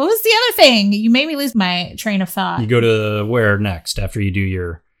 What was the other thing? You made me lose my train of thought. You go to where next after you do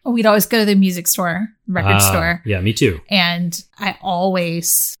your... We'd always go to the music store, record store. Yeah, me too. And I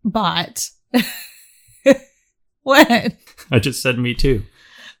always bought. What? I just said me too.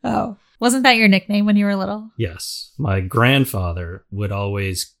 Oh, wasn't that your nickname when you were little? Yes. My grandfather would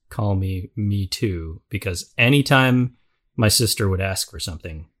always call me too, because anytime my sister would ask for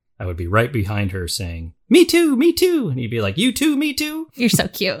something, I would be right behind her saying, me too, me too. And he'd be like, you too, me too. You're so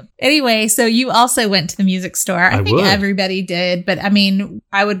cute. Anyway, so you also went to the music store. I think would. everybody did, but I mean,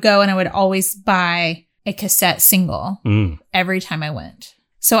 I would go and I would always buy a cassette single every time I went.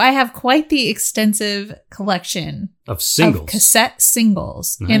 So I have quite the extensive collection Of singles. of cassette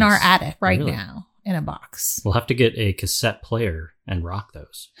singles in Nice. our attic right Really? now in a box. We'll have to get a cassette player and rock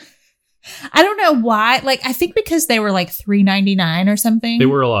those. I don't know why. Like, I think because they were like $3.99 or something. They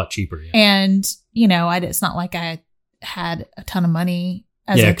were a lot cheaper. Yeah. And, you know, it's not like I had a ton of money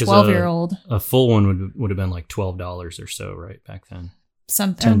as Yeah, a 'cause, 12-year-old. A full one would have been like $12 or so, right, back then.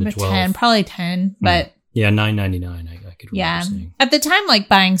 Something 10 to 12. 10, probably 10. But Yeah, $9.99. I could remember yeah, seeing. at the time, like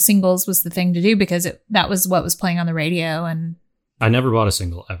buying singles was the thing to do because that was what was playing on the radio. And I never bought a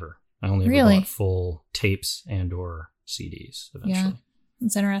single ever. I only ever Really? bought full tapes and or CDs eventually. yeah,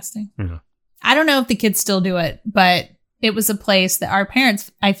 it's interesting. Yeah. I don't know if the kids still do it, but it was a place that our parents,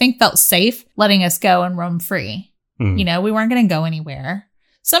 I think, felt safe letting us go and roam free. Mhm. You know, we weren't going to go anywhere.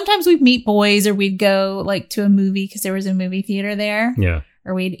 Sometimes we'd meet boys or we'd go like to a movie because there was a movie theater there. Yeah.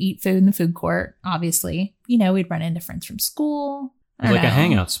 Or we'd eat food in the food court, obviously. You know, we'd run into friends from school. It was like a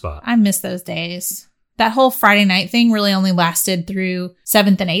hangout spot. I miss those days. That whole Friday night thing really only lasted through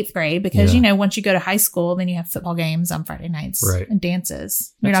 7th and 8th grade because, Yeah. you know, once you go to high school, then you have football games on Friday nights Right. and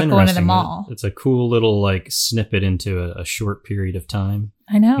dances. You're That's not going to the interesting. mall. It's a cool little like snippet into a short period of time.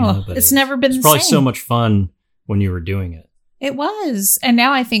 I know. you know, but It's never been It's the probably same. so much fun when you were doing it. It was. And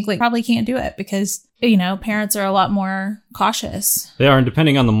now I think like probably can't do it because, you know, parents are a lot more cautious. They are, and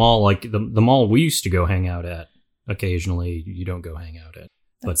depending on the mall, like the mall we used to go hang out at, occasionally you don't go hang out at.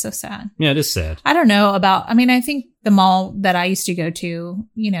 That's so sad. Yeah, it is sad. I don't know about, I mean, I think the mall that I used to go to,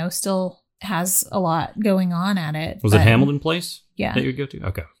 you know, still has a lot going on at it. Was it but- Hamilton Place Yeah. that you would go to?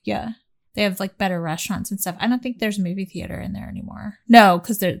 Okay. Yeah. They have like better restaurants and stuff. I don't think there's a movie theater in there anymore. No,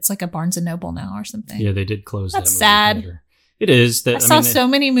 because it's like a Barnes and Noble now or something. Yeah, they did close That's that movie sad. theater. It is. That, I saw mean, so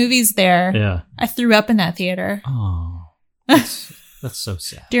many movies there. Yeah. I threw up in that theater Oh, that's so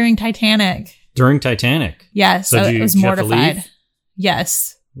sad. during Titanic. During Titanic, Yes, So so did it you- was did you have to mortified. leave?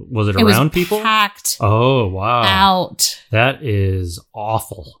 Yes. was it It was around people? packed Oh, wow. out. That is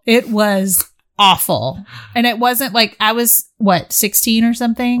awful. It was awful. And it wasn't like I was, 16 or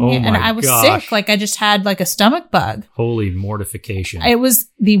something? Oh and my I was gosh. sick. Like I just had like a stomach bug. Holy mortification. It was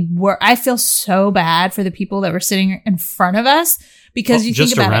the worst. I feel so bad for the people that were sitting in front of us because Oh, you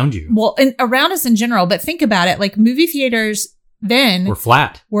just think about around it. you. Well, and around us in general, but think about it. Like movie theaters then We're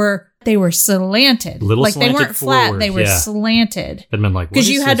flat. they were slanted. Little like they slanted weren't flat. forward, They were yeah. slanted I'd been like, because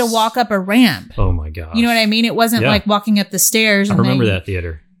what you is had to this? walk up a ramp. Oh my gosh. You know what I mean? It wasn't Yeah. like walking up the stairs. I and remember then- that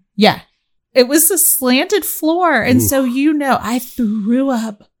theater. Yeah. It was a slanted floor. And Oof. so, you know, I threw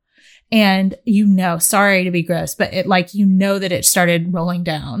up and, you know, sorry to be gross, but it like, you know, that it started rolling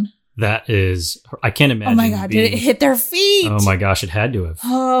down. That is, I can't imagine. Oh my God. Did it hit their feet? Oh my gosh, it had to have.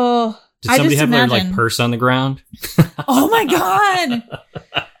 Oh, Did I somebody just have their like imagine. purse on the ground? Oh my God.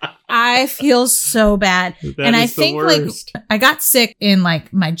 I feel so bad. That and I is the think worst. like I got sick in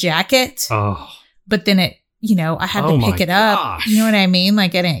like my jacket, Oh, but then it, you know, I had Oh to my pick it up. gosh. You know what I mean?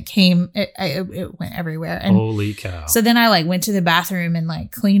 Like it went everywhere. And holy cow. so then I like went to the bathroom and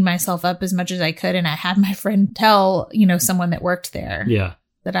like cleaned myself up as much as I could. And I had my friend tell, you know, someone that worked there yeah.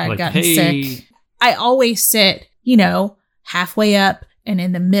 that I'd Like, gotten hey, sick. I always sit, you know, halfway up and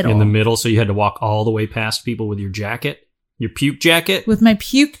in the middle. in the middle. So you had to walk all the way past people with your jacket, your puke jacket. with my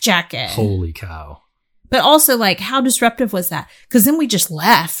puke jacket. Holy cow. But also like how disruptive was that? Because then we just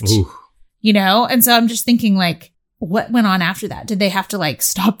left, Ooh. you know? And so I'm just thinking like, what went on after that? Did they have to like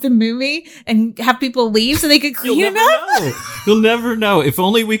stop the movie and have people leave so they could You'll clean never it up? know. You'll never know. If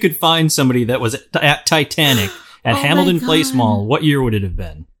only we could find somebody that was at Titanic at Oh my Hamilton Place God. Mall. What year would it have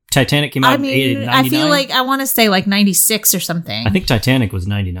been? Titanic came out I in mean, 99? I feel like I want to say like 96 or something. I think Titanic was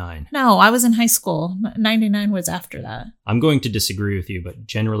 99. No, I was in high school. 99 was after that. I'm going to disagree with you, but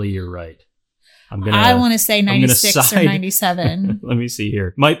generally you're right. I want to say 96 or side- 97. Let me see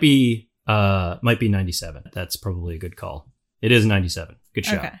here. Might be 97. That's probably a good call. It is 97. Good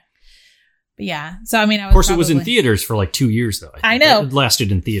shot. Okay. But yeah. So, I mean, I was Of course, it was in probably- theaters for like 2 years, though. I think. know. It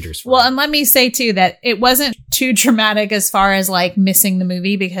lasted in theaters. For Well, and let me say too that it wasn't too traumatic as far as like missing the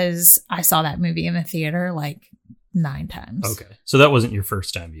movie because I saw that movie in the theater like 9 times. okay. So that wasn't your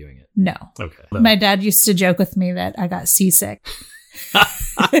first time viewing it. No. Okay. My dad used to joke with me that I got seasick.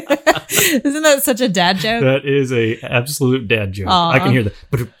 Isn't that such a dad joke? That is a absolute dad joke. Aw. I can hear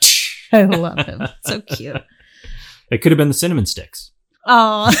the. I love him. So cute. It could have been the cinnamon sticks.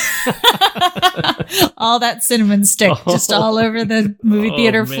 Oh, all that cinnamon stick just all over the movie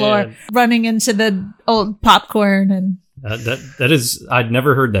theater floor, man. running into the old popcorn. And That is. I'd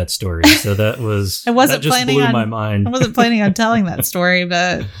never heard that story, so that was. I wasn't that just planning blew on- my mind. I wasn't planning on telling that story,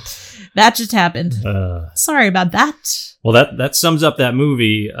 but that just happened. Sorry about that. Well, that sums up that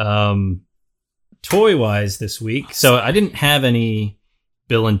movie. Toy wise this week, so I didn't have any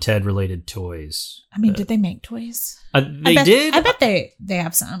Bill and Ted related toys. I mean, did they make toys? They I bet, did. I bet they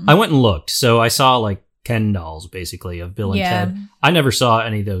have some. I went and looked, so I saw like Ken dolls, basically, of Bill and Yeah. Ted. I never saw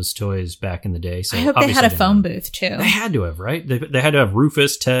any of those toys back in the day. So I hope they obviously had I a didn't phone know. booth too. They had to have, right? They had to have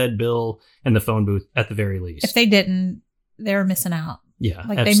Rufus, Ted, Bill, and the phone booth at the very least. If they didn't, they were missing out. yeah,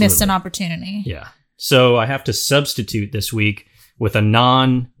 Like they missed an absolutely. opportunity. Yeah. So I have to substitute this week with a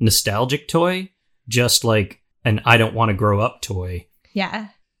non-nostalgic toy, just like an I don't want to grow up toy. Yeah.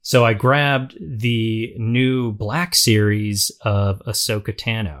 So I grabbed the new Black series of Ahsoka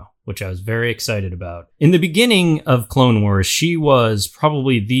Tano, which I was very excited about. In the beginning of Clone Wars, she was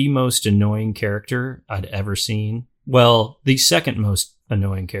probably the most annoying character I'd ever seen. Well, the second most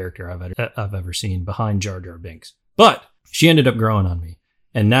annoying character I've ever seen behind Jar Jar Binks. But she ended up growing on me.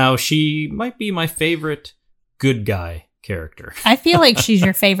 And now she might be my favorite good guy character. I feel like she's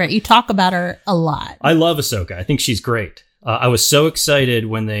your favorite. You talk about her a lot. I love Ahsoka. I think she's great. I was so excited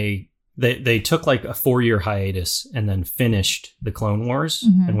when they took like a 4-year hiatus and then finished the Clone Wars.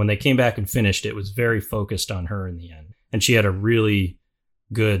 Mhm. And when they came back and finished, it was very focused on her in the end. And she had a really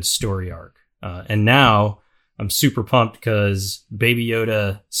good story arc. And now I'm super pumped because Baby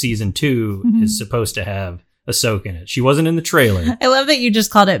Yoda season 2 Mhm. is supposed to have Ahsoka in it. She wasn't in the trailer. I love that you just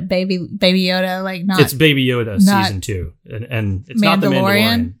called it Baby Yoda, like not. It's Baby Yoda not season 2. And it's not the Mandalorian?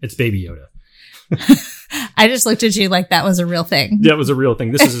 Mandalorian. It's Baby Yoda. I just looked at you like that was a real thing. That was a real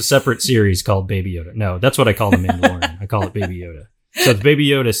thing. This is a separate series called Baby Yoda. No, that's what I call the Mandalorian. I call it Baby Yoda. So it's Baby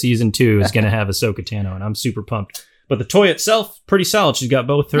Yoda season 2 is going to have Ahsoka Tano, and I'm super pumped. But the toy itself, pretty solid. She's got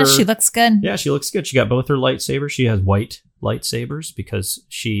both her. Yeah, she looks good. Yeah, she looks good. She got both her lightsabers. She has white lightsabers because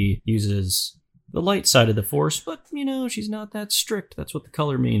she uses the light side of the Force. But she's not that strict. That's what the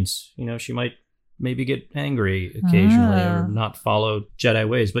color means. She might maybe get angry occasionally or not follow Jedi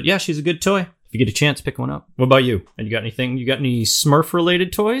ways. But yeah, she's a good toy. If you get a chance, pick one up. What about you? And you got anything? You got any Smurf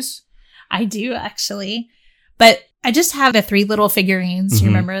related toys? I do actually. But I just have the 3 little figurines. Mhm. You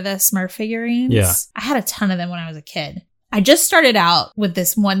remember the Smurf figurines? Yeah. I had a ton of them when I was a kid. I just started out with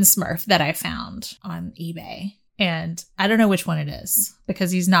this one Smurf that I found on eBay. And I don't know which one it is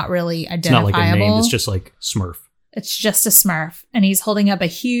because he's not really It's not identifiable. like a name. It's just like Smurf. It's just a Smurf. And he's holding up a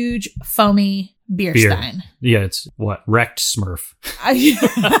huge foamy beer stein. Yeah, it's what? Wrecked Smurf.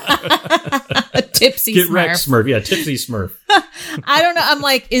 A tipsy Get Smurf. wrecked Smurf. Yeah, tipsy Smurf. I don't know. I'm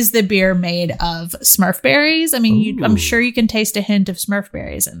like, is the beer made of Smurf berries? I mean, I'm Ooh. sure you can taste a hint of Smurf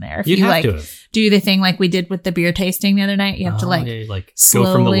berries in there. If You'd you have like to have. do the thing like we did with the beer tasting the other night, you have to like, yeah, go from the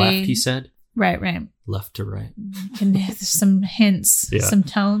slowly- left, he said. right. Left to right. Can some hints, Yeah. some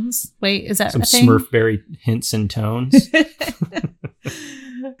tones. Wait, is that Some a thing? Smurfberry hints and tones.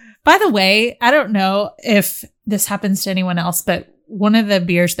 By the way, I don't know if this happens to anyone else, but one of the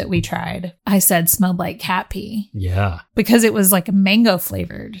beers that we tried, I said smelled like cat pee Yeah. because it was like mango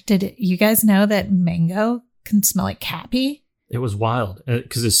flavored. You guys know that mango can smell like cat pee? It was wild.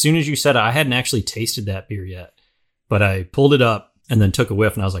 Because as soon as you said it, I hadn't actually tasted that beer yet. But I pulled it up and then took a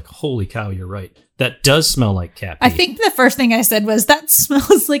whiff and I was like, holy cow, you're right. That does smell like cat pee. I think the first thing I said was, that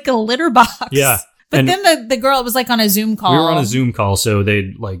smells like a litter box. Yeah. But And then the girl was like on a Zoom call. we were on a Zoom call, so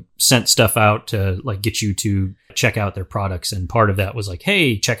they'd like sent stuff out to like get you to check out their products. And part of that was like,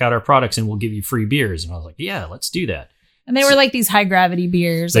 hey, check out our products and we'll give you free beers. And I was like, yeah, let's do that. And they were like these high gravity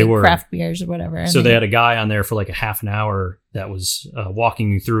beers, They like were. craft beers or whatever. And So they had a guy on there for like a half an hour that was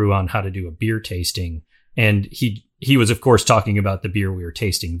walking you through on how to do a beer tasting. And he was, of course, talking about the beer we were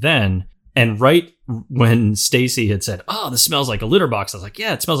tasting then. And right when Stacy had said, "Oh, this smells like a litter box," I was like,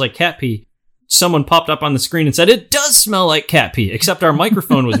 "Yeah, it smells like cat pee." Someone popped up on the screen and said, "It does smell like cat pee," except our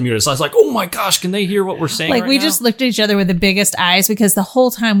microphone was muted. So I was like, "Oh my gosh, can they hear what we're saying?" like right we now? just looked at each other with the biggest eyes because the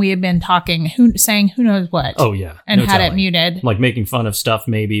whole time we had been talking, saying who knows what. Oh yeah, and no had telling. it muted. Like making fun of stuff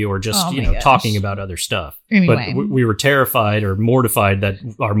maybe, or just, Oh you my know, gosh. talking about other stuff. Anyway. But we were terrified or mortified that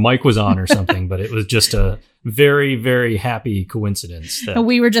our mic was on or something, but it was just a very, very happy coincidence. That,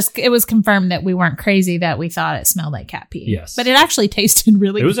 It was confirmed that we weren't crazy, that we thought it smelled like cat pee. Yes. But it actually tasted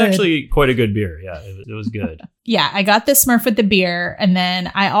really it was good. actually quite a good beer. Yeah, it was good. Yeah, I got the Smurf with the beer. And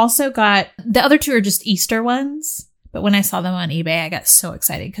then I also got, the other two are just Easter ones. But when I saw them on eBay, I got so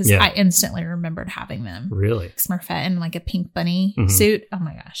excited because Yeah. I instantly remembered having them. Really? Smurfette in like a pink bunny Mhm. suit. Oh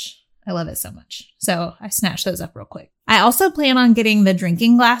my gosh. I love it so much. So I snatched those up real quick. I also plan on getting the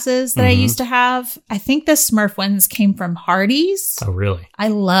drinking glasses that I Mhm. used to have. I think the Smurf ones came from Hardee's. Oh, really? I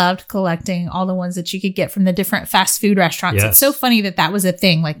loved collecting all the ones that you could get from the different fast food restaurants. Yes. It's so funny that was a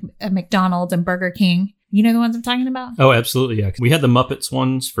thing, like a McDonald's and Burger King. You know the ones I'm talking about? Oh, absolutely. Yeah. We had the Muppets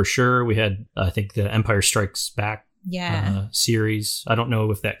ones for sure. We had, I think, the Empire Strikes Back Yeah. series. I don't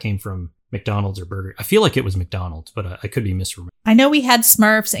know if that came from McDonald's or Burger. I feel like it was McDonald's, but I could be misremembering. I know we had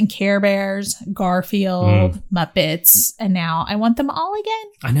Smurfs and Care Bears, Garfield, Muppets, and now I want them all again.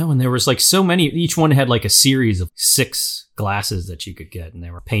 I know, and there was like so many. Each one had like a series of 6 glasses that you could get, and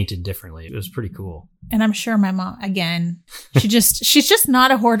they were painted differently. It was pretty cool. And I'm sure my mom, again, she's just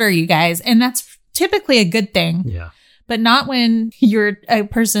not a hoarder, you guys. And that's typically a good thing, Yeah. but not when you're a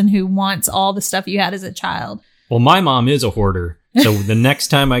person who wants all the stuff you had as a child. Well, my mom is a hoarder. So the next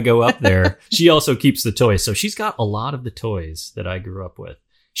time I go up there, she also keeps the toys. So she's got a lot of the toys that I grew up with.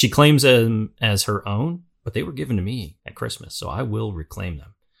 She claims them as her own, but they were given to me at Christmas. So I will reclaim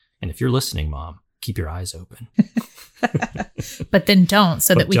them. And if you're listening, Mom, keep your eyes open. But then don't,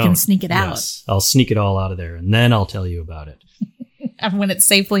 so But that we can don't. sneak it out Yes, I'll sneak it all out of there, and then I'll tell you about it. when it's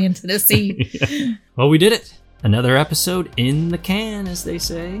safely into the sea. Well, we did it. Another episode in the can, as they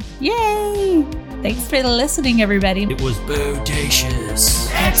say. Yay! Thanks for listening, everybody. It was bodacious.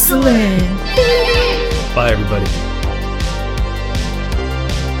 Excellent. Bye, everybody.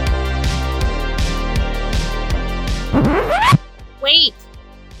 Wait.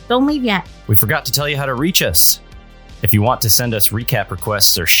 Don't leave yet. We forgot to tell you how to reach us. If you want to send us recap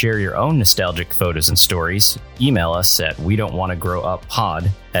requests or share your own nostalgic photos and stories, email us at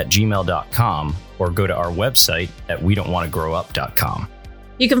wedon'twannagrowuppod@gmail.com or go to our website at wedon'twannagrowup.com.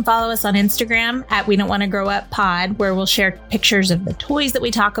 You can follow us on Instagram at We Don't Want to Grow Up Pod, where we'll share pictures of the toys that we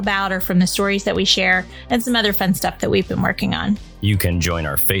talk about or from the stories that we share and some other fun stuff that we've been working on. You can join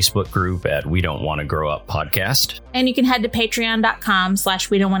our Facebook group at We Don't Want to Grow Up Podcast. And you can head to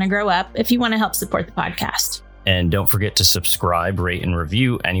patreon.com/We Don't Want to Grow Up if you want to help support the podcast. And don't forget to subscribe, rate, and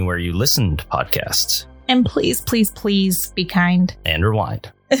review anywhere you listen to podcasts. And please, please, please be kind. And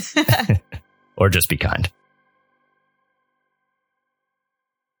rewind. Or just be kind.